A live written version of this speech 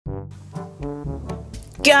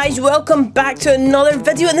Guys, welcome back to another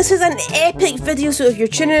video, and this is an epic video, so if you're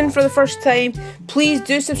tuning in for the first time, please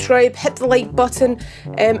do subscribe, hit the like button,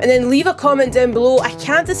 and then leave a comment down below. I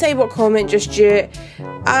can't decide what comment just yet.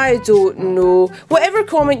 I don't know. Whatever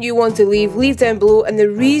comment you want to leave down below, and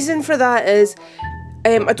the reason for that is,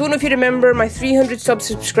 I don't know if you remember my 300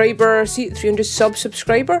 subscriber video.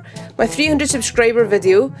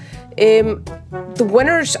 The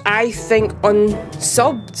winners, I think,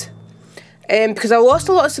 unsubbed. Because I lost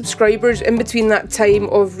a lot of subscribers in between that time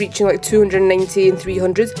of reaching like 290 and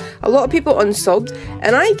 300. A lot of people unsubbed,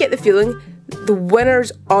 and I get the feeling the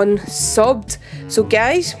winners unsubbed. So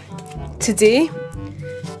guys, today,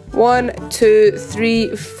 1, 2,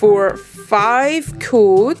 3, 4, 5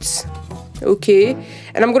 codes. Okay,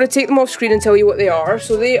 and I'm going to take them off screen and tell you what they are.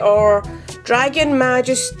 So they are Dragon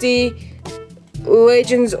Majesty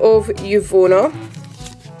Legends of Yvona,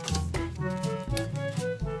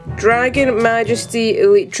 Dragon Majesty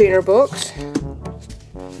Elite Trainer Box,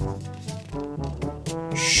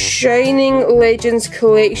 Shining Legends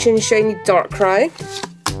Collection Shiny Darkrai,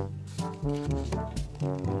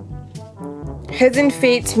 Hidden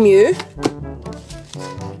Fate Mew,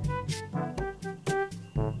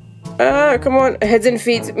 come on, Hidden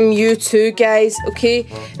Fate Mewtwo, guys. Okay,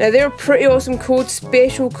 now they're pretty awesome codes,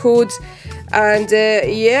 special codes, and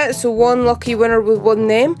yeah, so one lucky winner will win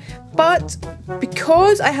them. But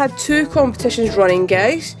because I had 2 competitions running,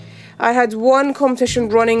 guys, I had one competition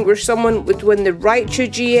running where someone would win the Raichu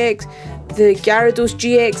GX, the Gyarados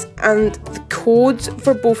GX, and the codes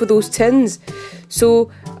for both of those tins. So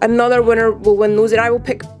another winner will win those, and I will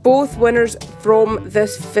pick both winners from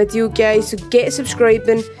this video, guys. So get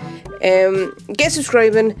subscribing,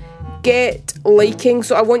 get liking.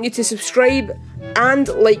 So I want you to subscribe and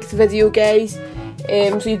like the video, guys.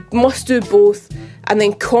 So you must do both. And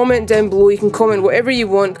then comment down below. You can comment whatever you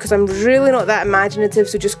want, because I'm really not that imaginative,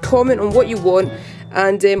 so just comment on what you want.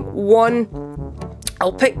 And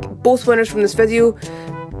I'll pick both winners from this video.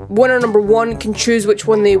 Winner number 1 can choose which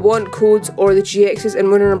one they want, codes or the GXs, and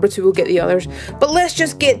winner number 2 will get the others. But let's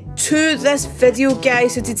just get to this video,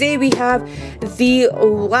 guys. So today we have the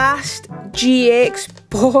last GX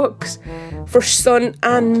box for Sun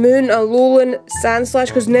and Moon, Alolan Sandslash,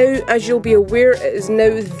 because now, as you'll be aware, it is now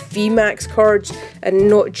VMAX cards and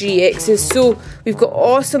not GXs. So we've got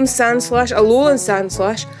awesome Sandslash, Alolan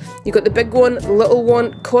Sandslash. You've got the big one, the little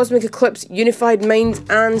one, Cosmic Eclipse, Unified Minds,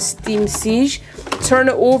 and Steam Siege. Turn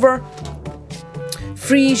it over.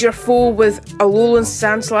 Freeze your foe with Alolan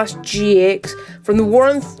Sandslash GX. From the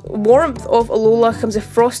warmth of Alola comes a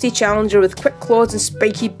frosty challenger with quick claws and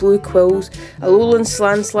spiky blue quills. Alolan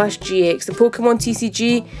Sandslash GX. The Pokemon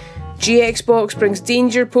TCG GX box brings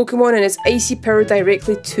danger Pokemon and its icy power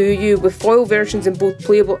directly to you, with foil versions in both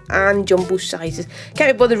playable and jumbo sizes.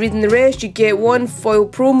 Can't be bothered reading the rest. You get 1 foil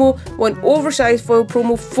promo, 1 oversized foil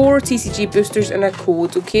promo, 4 TCG boosters, and a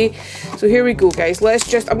code. Okay, so here we go, guys. I'm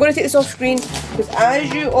going to take this off screen, because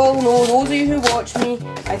as you all know, those of you who watch me,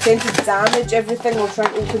 I tend to damage everything while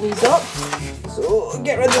trying to open these up. So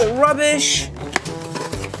get rid of the rubbish.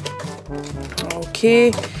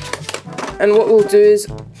 Okay, and what we'll do is,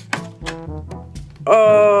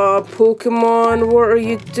 Pokemon, what are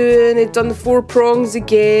you doing? They've done the 4 prongs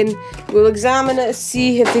again. We'll examine it to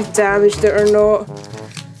see if they've damaged it or not.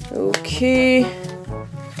 Okay.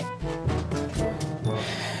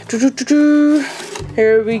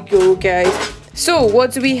 Here we go, guys. So,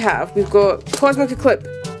 what do we have? We've got Cosmic Eclipse,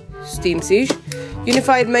 Steam Siege,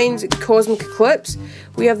 Unified Minds, Cosmic Eclipse.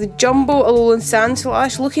 We have the Jumbo Alolan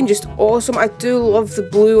Sandslash, looking just awesome. I do love the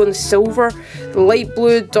blue and the silver. The light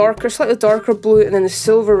blue, darker, slightly darker blue, and then the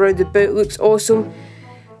silver round about looks awesome.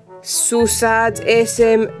 So sad.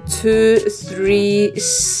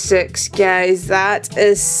 SM236, guys. That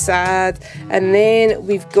is sad. And then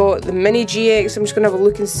we've got the Mini GX. I'm just going to have a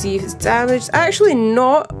look and see if it's damaged. Actually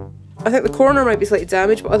not. I think the corner might be slightly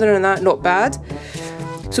damaged, but other than that, not bad.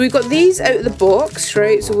 So we've got these out of the box,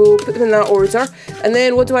 right? So we'll put them in that order. And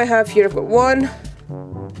then what do I have here? I've got a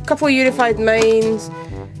couple of Unified Minds,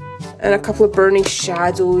 and a couple of Burning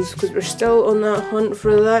Shadows, because we're still on that hunt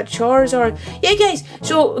for that Charizard. Yeah, guys,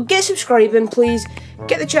 so get subscribing, please.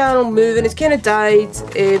 Get the channel moving. It's kind of died.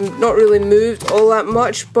 Not really moved all that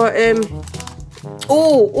much, but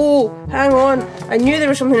oh, hang on. I knew there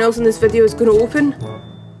was something else in this video I was going to open.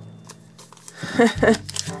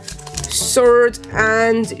 Sword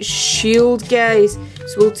and Shield, guys.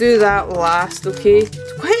 So we'll do that last, okay?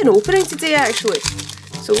 It's quite an opening today, actually.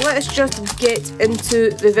 So let's just get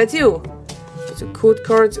into the video. So code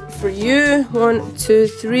cards for you. 1, 2,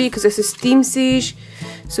 3, because this is Steam Siege.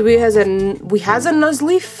 So we has a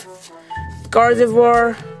Nuzleaf,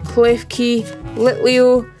 Gardevoir, Klefki,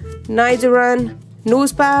 Litleo, Nidoran,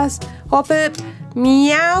 Nosepass, Hoppip,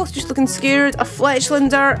 Meowth, just looking scared, a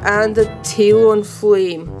Fletchlander, and a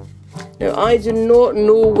Talonflame. Now, I do not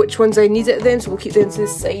know which ones I need at them, so we'll keep them to the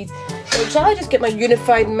side. Now, shall I just get my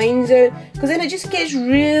Unified Minds out? Because then it just gets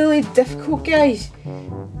really difficult, guys.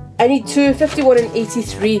 I need 2, 51 and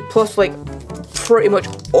 83, plus like pretty much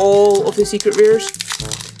all of the secret rares.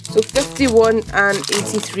 So 51 and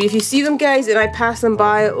 83. If you see them, guys, and I pass them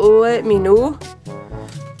by, let me know.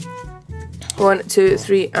 1, 2,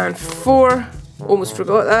 3, and 4. Almost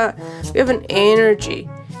forgot that. We have an Energy,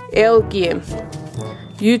 Elgium,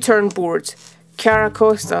 U-Turn Board,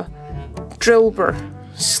 Caracosta, Drillbur,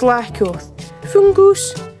 Slackoth,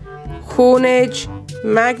 Fungus, Honedge,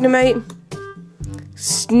 Magnemite,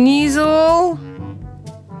 Sneasel.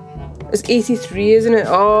 It's 83, isn't it?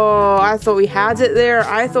 Oh, I thought we had it there.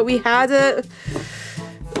 I thought we had it.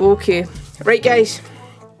 Okay. Right, guys.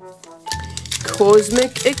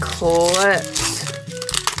 Cosmic Eclipse.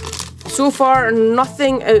 So far,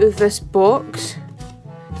 nothing out of this box.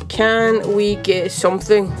 Can we get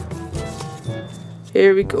something?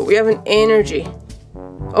 Here we go. We have an Energy.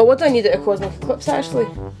 Oh, what do I need at a Cosmic Eclipse, actually?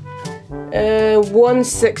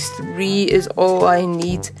 163 is all I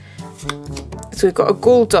need. So we've got a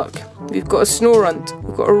Golduck. We've got a Snorunt.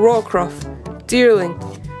 We've got a Rockruff. Deerling.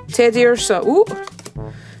 Teddiursa. Ooh.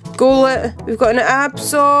 Golett. We've got an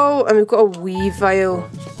Absol. And we've got a Weavile.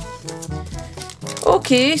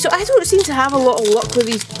 Okay, so I don't seem to have a lot of luck with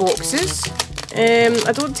these boxes.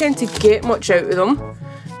 I don't tend to get much out of them.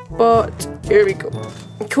 But here we go.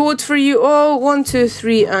 Code for you all. 1, 2,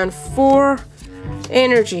 3, and 4.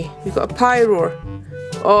 Energy. We've got a Pyroar.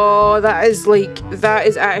 Oh, that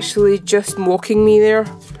is actually just mocking me there.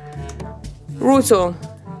 Rotom,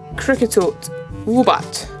 Kricketote,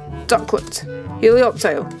 Woobat, Ducklet,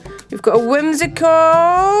 Helioptile. We've got a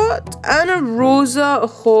Whimsicott and a Rosa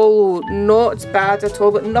Holo. Not bad at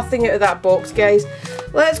all, but nothing out of that box, guys.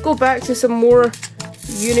 Let's go back to some more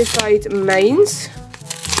Unified Minds.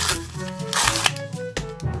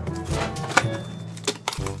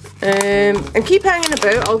 And keep hanging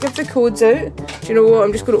about. I'll give the codes out. Do you know what?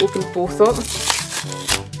 I'm just going to open both up.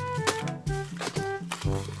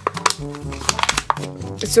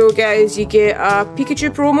 So guys, you get a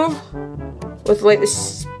Pikachu promo with like the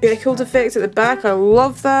speckled effect at the back. I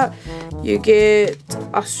love that. You get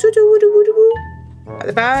a Sudowoodo at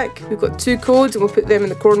the back. We've got 2 codes and we'll put them in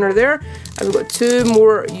the corner there. And we've got 2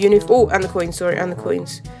 more and the coins, sorry, and the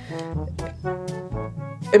coins.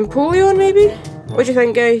 Empoleon maybe? What do you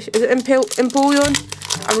think, guys? Is it Empoleon?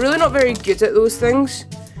 I'm really not very good at those things.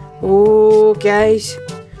 Oh, guys.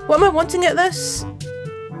 What am I wanting at this?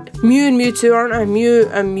 Mew and Mewtwo, aren't I? Mew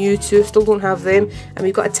and Mewtwo. Still don't have them. And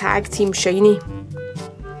we've got a tag team shiny.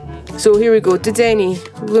 So here we go. Dedenne,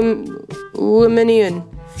 Luminion,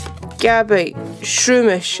 Gabite,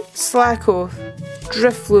 Shroomish, Slackoth,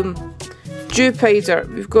 Drifloon, Dewpider.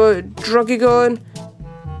 We've got Druddigon,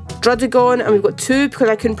 and we've got 2 because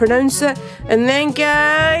I couldn't pronounce it. And then,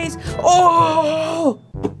 guys, oh!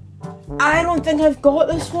 I don't think I've got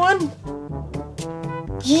this one.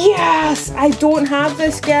 Yes! I don't have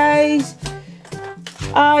this, guys.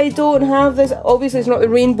 I don't have this. Obviously, it's not the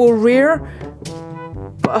Rainbow Rare.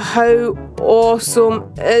 But how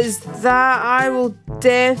awesome is that? I will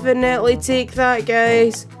definitely take that,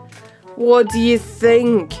 guys. What do you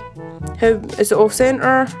think? How is it off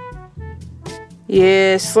center?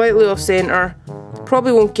 Yeah, slightly off center.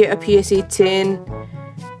 Probably won't get a PSA 10.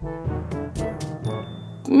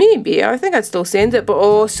 Maybe, I think I'd still send it, but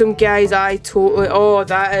awesome, guys. Oh,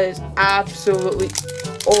 that is absolutely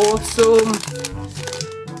awesome.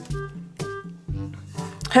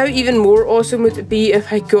 How even more awesome would it be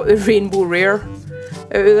if I got the Rainbow Rare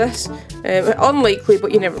out of this? Unlikely,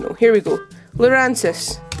 but you never know. Here we go.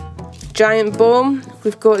 Lurantis, Giant Bomb.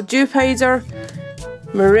 We've got Dewpider,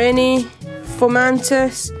 Mareanie,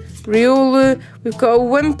 Fomantis, Riolu. We've got a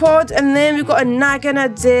Wimpod, and then we've got a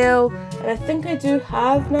Naganadel. And I think I do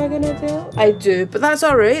have Naganadel. I do, but that's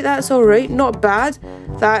alright. That's alright. Not bad.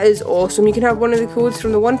 That is awesome. You can have one of the codes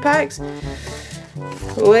from the 1-packs.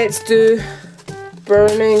 Let's do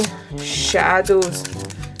Burning Shadows.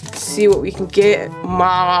 See what we can get.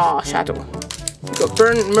 Shadow. We've got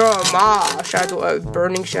Shadow out of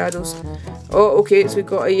Burning Shadows. Oh, okay. So we've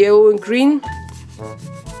got a yellow and green.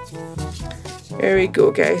 There we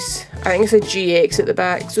go, guys. I think it's a GX at the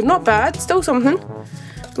back. So not bad. Still something.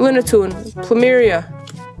 Lunatone, Plumeria,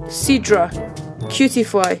 Seadra,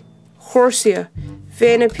 Cutiefly, Horsea,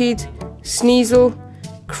 Venipede, Sneasel,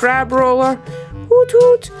 Crabrawler, Hoot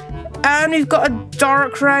Hoot, and we've got a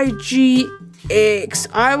Darkrai GX.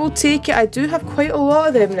 I will take it. I do have quite a lot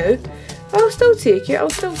of them now. I'll still take it. I'll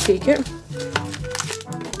still take it.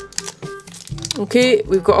 Okay,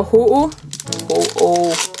 we've got a Ho-Oh.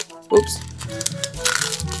 Oops.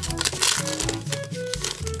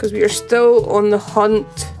 Because we are still on the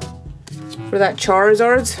hunt for that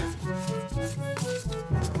Charizard.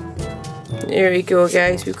 There we go,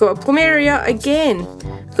 guys. We've got a Plumeria again.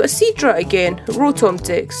 We've got a Seadra again.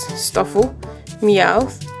 Rotomtix, Stuffle,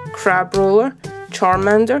 Meowth, Crabrawler,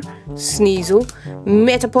 Charmander, Sneasel,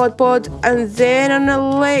 Metapod, and then an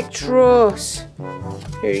Electros.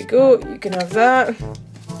 There you go. You can have that.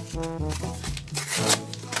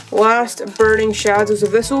 Last burning shadows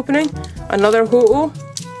of this opening. Another Ho-Oh.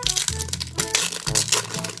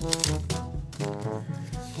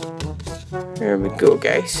 There we go,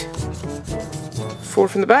 guys. 4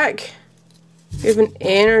 from the back. We have an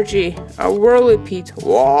Energy, a Whirlipede,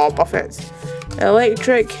 Buffet,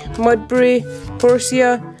 Electric, Mudbray,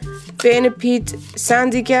 Porcia, Venipede,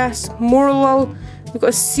 Sandygas, Morlul. We've got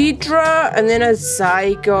a Seadra and then a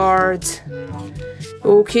Zygarde.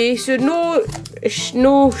 Okay, so no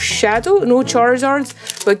Shadow, no Charizards,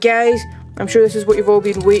 but guys, I'm sure this is what you've all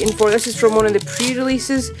been waiting for. This is from one of the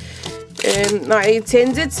pre-releases that I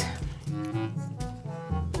attended.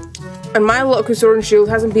 And my luck with Sword and Shield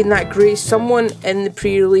hasn't been that great. Someone in the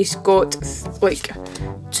pre-release got like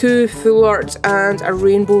 2 full arts and a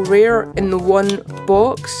rainbow rare in the one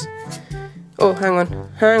box. Oh, hang on,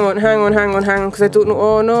 because I don't know.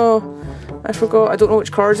 Oh no, I forgot. I don't know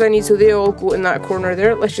which cards I need, so they all go in that corner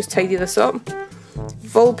there. Let's just tidy this up.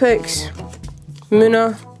 Vulpix,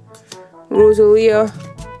 Munna, Rosalia,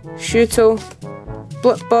 Shootle,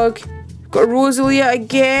 Blipbug. We've got a Rosalia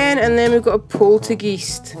again, and then we've got a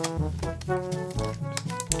Poltergeist.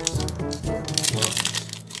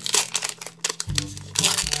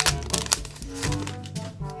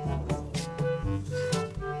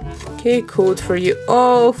 Okay, code for you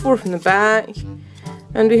all. 4 from the back.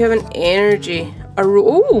 And we have an Energy.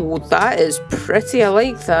 Oh, that is pretty. I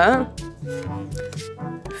like that.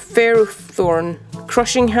 Ferrothorn,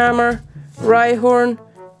 Crushing Hammer, Rhyhorn,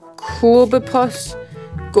 Clobopus,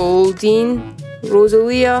 Goldeen,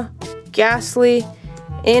 Rosalia, Ghastly,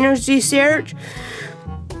 Energy Surge,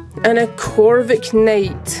 and a Corvic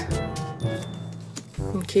Knight.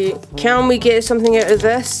 Okay, can we get something out of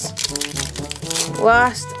this?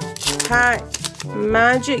 Last pack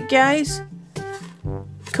magic, guys.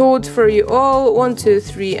 Codes for you all. 1, 2,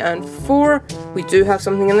 3, and 4. We do have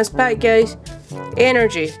something in this pack, guys.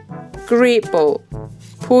 Energy, Great Ball,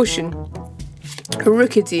 Potion,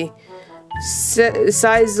 Rookidee,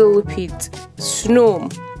 Sizzlipede,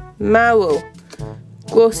 Snom, Mallow,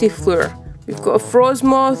 Glossifleur. We've got a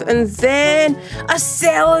Frosmoth and then a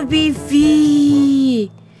Celebi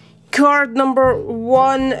V! Card number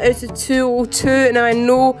 1 out of 202. Now I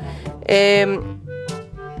know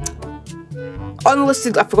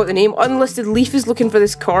Unlisted, I forgot the name, Unlisted Leaf is looking for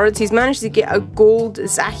this card. He's managed to get a gold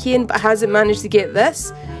Zacian, but hasn't managed to get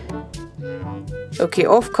this. Okay,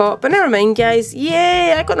 off cut, but never mind, guys.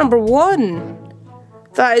 Yay, I got number 1.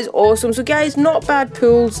 That is awesome. So guys, not bad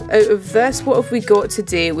pulls out of this. What have we got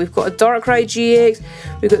today? We've got a Darkrai GX,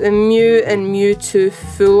 we've got the Mew and Mewtwo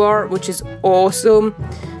Full Art, which is awesome.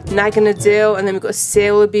 Naganadel, and then we've got a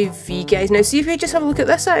Celebi V, guys. Now see if we just have a look at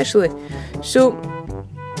this actually. So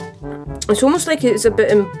it's almost like it's a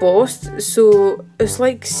bit embossed, so it's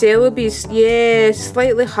like Celebi's, yeah,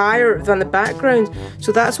 slightly higher than the background,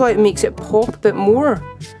 so that's why it makes it pop a bit more.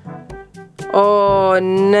 Oh,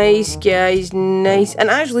 nice, guys, nice. And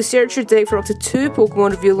actually search your deck for up to 2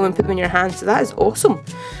 Pokemon, reveal them and put them in your hand, so that is awesome.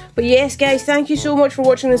 But yes, guys, thank you so much for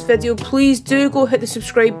watching this video. Please do go hit the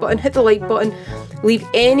subscribe button, hit the like button, leave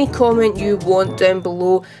any comment you want down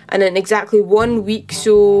below, and in exactly 1 week,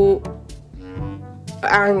 so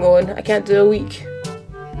hang on, I can't do a week.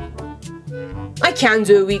 I can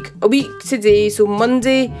do a week. A week today, so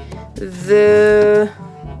Monday the...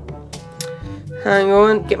 Hang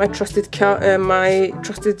on, get my trusted calendar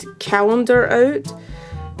out.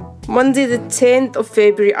 Monday the 10th of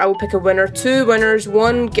February, I will pick a winner. 2 winners.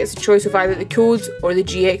 One gets a choice of either the codes or the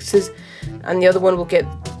GXs, and the other one will get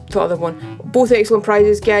the other one. Both excellent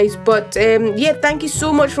prizes, guys. But yeah, thank you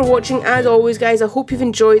so much for watching. As always, guys, I hope you've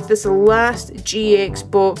enjoyed this last GX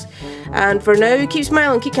box. And for now, keep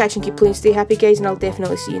smiling, keep catching, keep playing, stay happy, guys, and I'll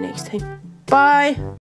definitely see you next time. Bye!